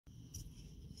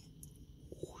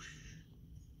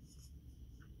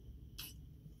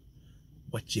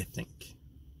what you think.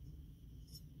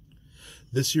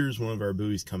 This year is one of our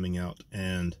Bowies coming out,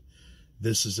 and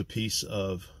this is a piece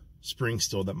of spring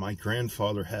steel that my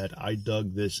grandfather had. I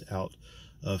dug this out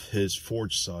of his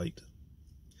forge site,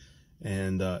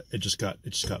 and it just got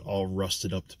all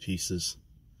rusted up to pieces.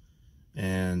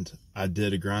 And I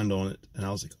did a grind on it, and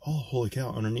I was like, oh, holy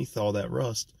cow, underneath all that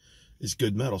rust is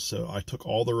good metal. So I took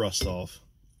all the rust off,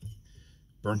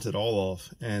 burnt it all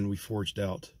off, and we forged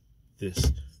out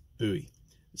this Bowie.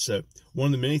 So one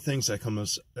of the many things that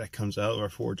comes out of our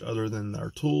forge, other than our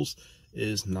tools,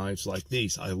 is knives like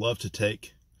these. I love to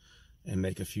take and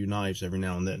make a few knives every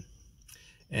now and then,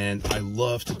 and I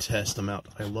love to test them out.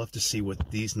 I love to see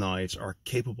what these knives are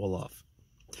capable of.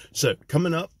 So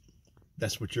coming up,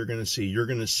 that's what you're going to see. You're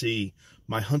going to see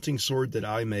my hunting sword that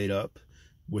I made up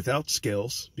without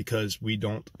scales, because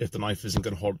if the knife isn't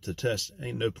going to hold up to the test,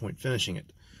 ain't no point finishing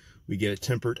it. We get it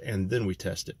tempered and then we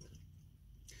test it.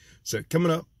 So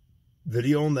coming up,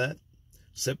 video on that.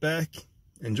 Sit back,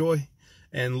 enjoy,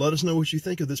 and let us know what you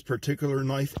think of this particular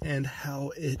knife and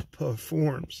how it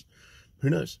performs. Who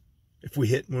knows?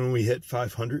 When we hit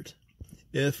 500,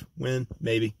 when,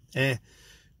 maybe. I'm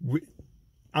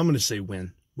going to say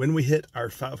when. When we hit our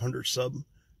 500 sub,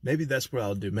 maybe that's what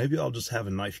I'll do. Maybe I'll just have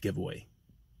a knife giveaway.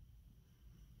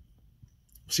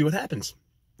 See what happens.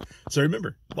 So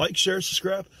remember, like, share,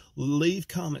 subscribe, leave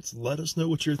comments. Let us know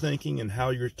what you're thinking and how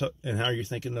you're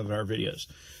thinking of our videos.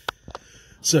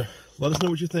 So let us know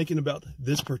what you're thinking about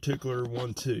this particular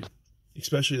one too,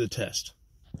 especially the test.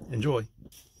 Enjoy.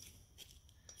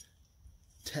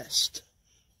 Test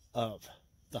of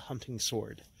the hunting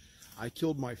sword. I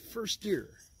killed my first deer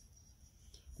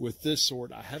with this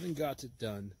sword. I haven't got it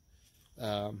done,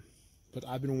 but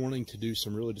I've been wanting to do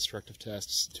some really destructive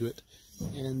tests to it.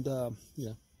 And,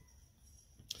 yeah,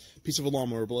 piece of a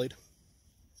lawnmower blade.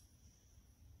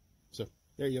 So,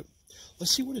 there you go.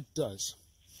 Let's see what it does.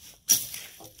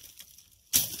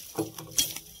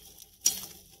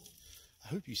 I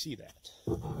hope you see that.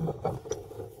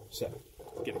 So,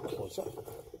 get it close up.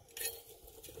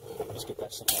 Let's get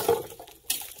that stuff out.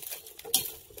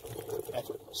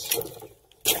 Effortless.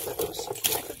 Effortless.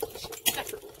 Effortless.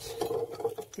 Effortless.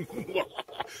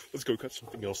 Let's go cut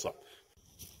something else up.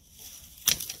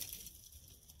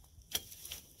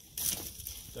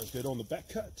 Does good on the back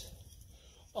cut.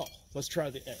 Oh, let's try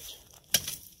the edge.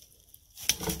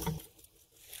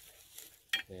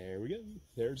 There we go.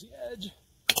 There's the edge.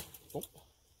 Oh.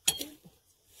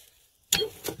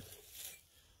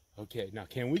 Okay, now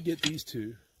can we get these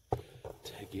two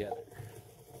together?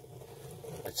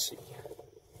 Let's see.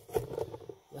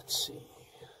 Let's see.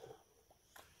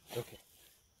 Okay.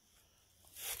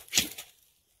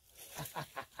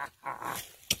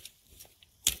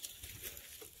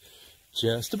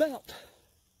 Just about.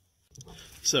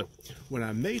 So, when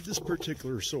I made this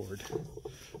particular sword,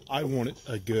 I wanted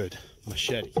a good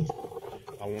machete.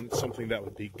 I wanted something that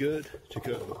would be good to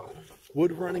go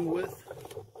wood running with.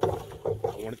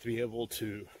 I wanted to be able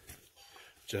to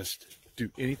just do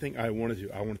anything I wanted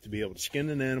to. I wanted to be able to skin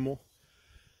an animal,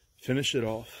 finish it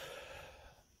off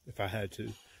if I had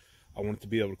to. I wanted to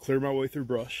be able to clear my way through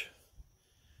brush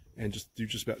and just do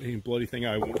just about any bloody thing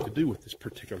I wanted to do with this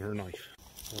particular knife.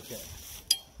 Okay.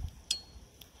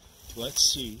 Let's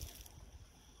see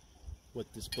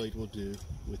what this blade will do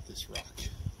with this rock.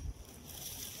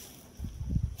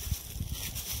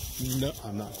 No,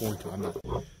 I'm not going to. I'm not.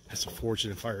 That's a forged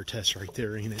and fire test right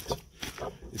there, ain't it?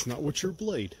 It's not what your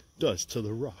blade does to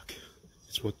the rock.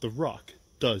 It's what the rock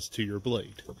does to your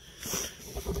blade.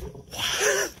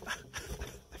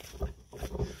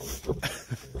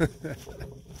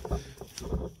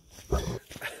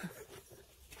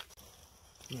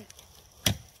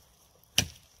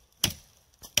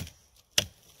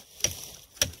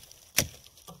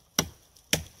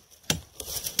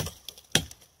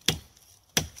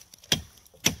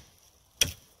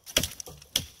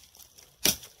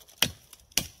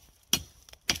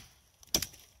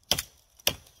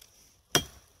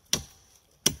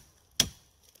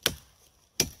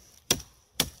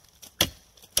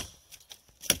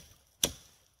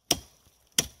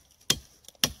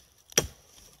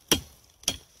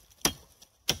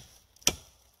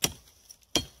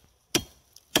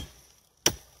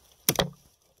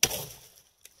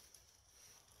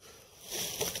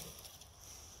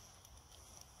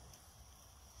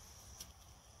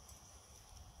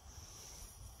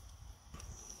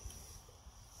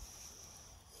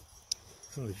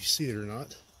 I don't know if you see it or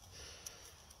not.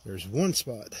 There's one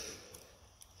spot.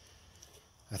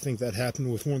 I think that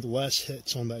happened with one of the last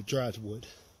hits on that dried wood.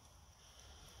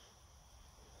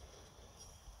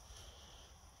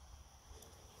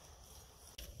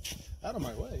 Out of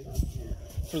my way.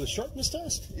 For the sharpness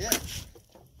test? Yeah.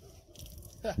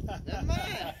 Never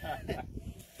mind.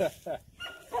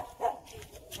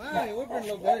 Well, it would have been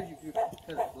a little better if you cut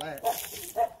it flat.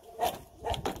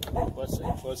 Let's see.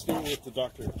 Let's do it with the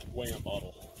Dr. Wham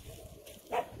bottle.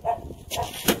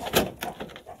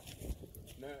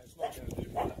 No, it's not going to do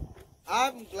that.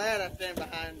 I'm glad I stand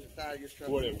behind the side of your truck.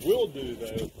 What it will do,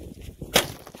 though,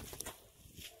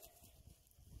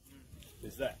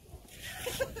 is that.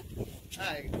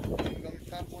 Alright, you going to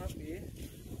chop one up here?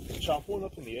 Chop one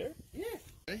up in the air? Yeah.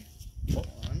 Ready? Oh,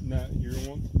 no, you're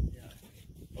one?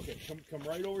 Yeah. Okay, come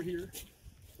right over here.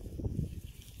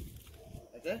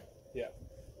 Like that? Yeah.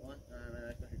 One? Alright, man,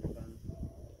 that's going to hit the phone.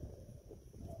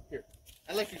 Here.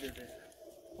 I'll let you do this.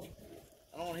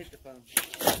 I don't want to hit the phone.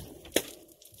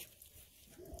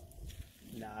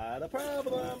 Not a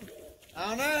problem. I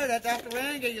don't know, that Dr.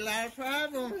 Wham gave you a lot of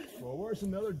problems. Well, where's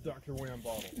another Dr. Wham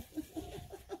bottle?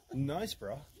 Nice,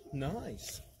 bro.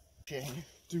 Nice. Okay.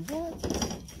 Do what?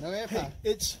 No air Hey,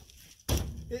 it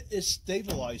is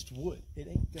stabilized wood. It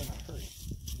ain't gonna hurt.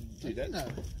 Dude, that. No.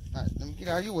 Alright, let me get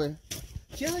out of your way.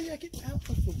 Yeah, get out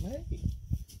of the way.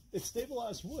 It's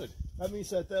stabilized wood. That means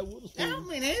that wood is. I don't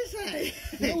mean anything.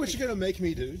 You know what you're gonna make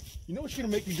me do? You know what you're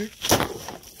gonna make me do?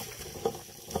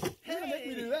 You're gonna make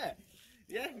me do that.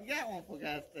 Yeah, you got one for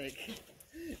God's sake.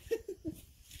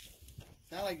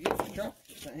 Sound like you just dropped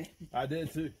the thing. I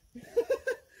did too.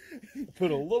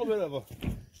 Put a little bit of a.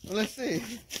 Well, let's see.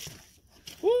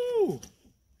 Woo!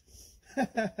 No,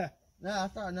 I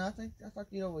thought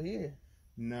you over here.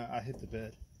 No, I hit the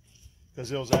bed.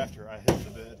 Because it was after I hit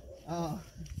the bed. Oh,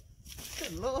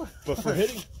 good Lord. But for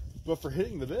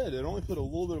hitting the bed, it only put a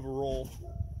little bit of a roll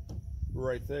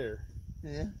right there.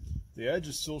 Yeah. The edge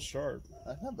is still sharp.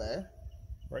 That's not bad.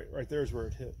 Right there is where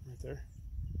it hit. Right there.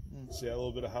 See that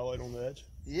little bit of highlight on the edge?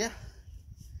 Yeah.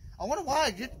 I wonder why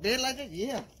it gets bad like that.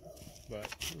 Yeah. But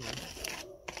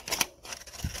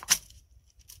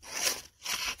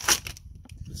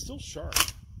it's still sharp.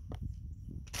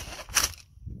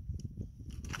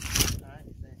 Alright,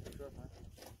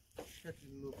 such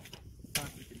a little fun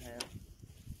you can have.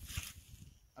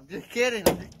 I'm just kidding.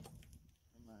 Come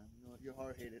on, you're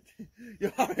hard-headed.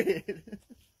 You're hard-headed.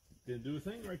 Didn't do a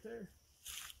thing right there.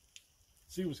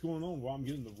 See what's going on while I'm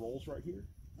getting the rolls right here?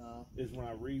 Is when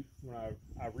I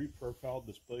reprofiled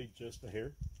this blade just a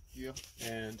hair. Yeah.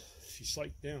 And if you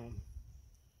slide down,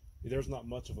 there's not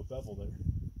much of a bevel there.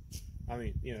 I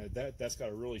mean, that's got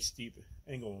a really steep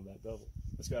angle on that bevel.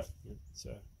 It's got, so.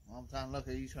 Well, I'm trying to look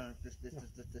at you trying to this. Yeah, I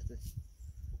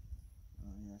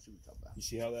see what you're talking about. You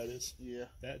see how that is? Yeah.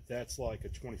 That's like a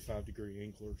 25-degree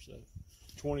angle or so.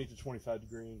 20 to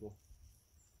 25-degree angle.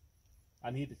 I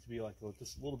need it to be like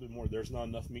just a little bit more. There's not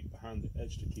enough meat behind the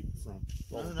edge to keep it from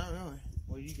rolling. No, really.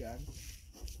 Well, you got it.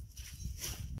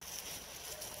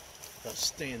 The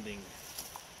freestanding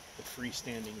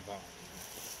vine.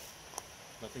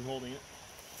 Nothing holding it.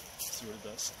 Let's see what it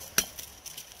does.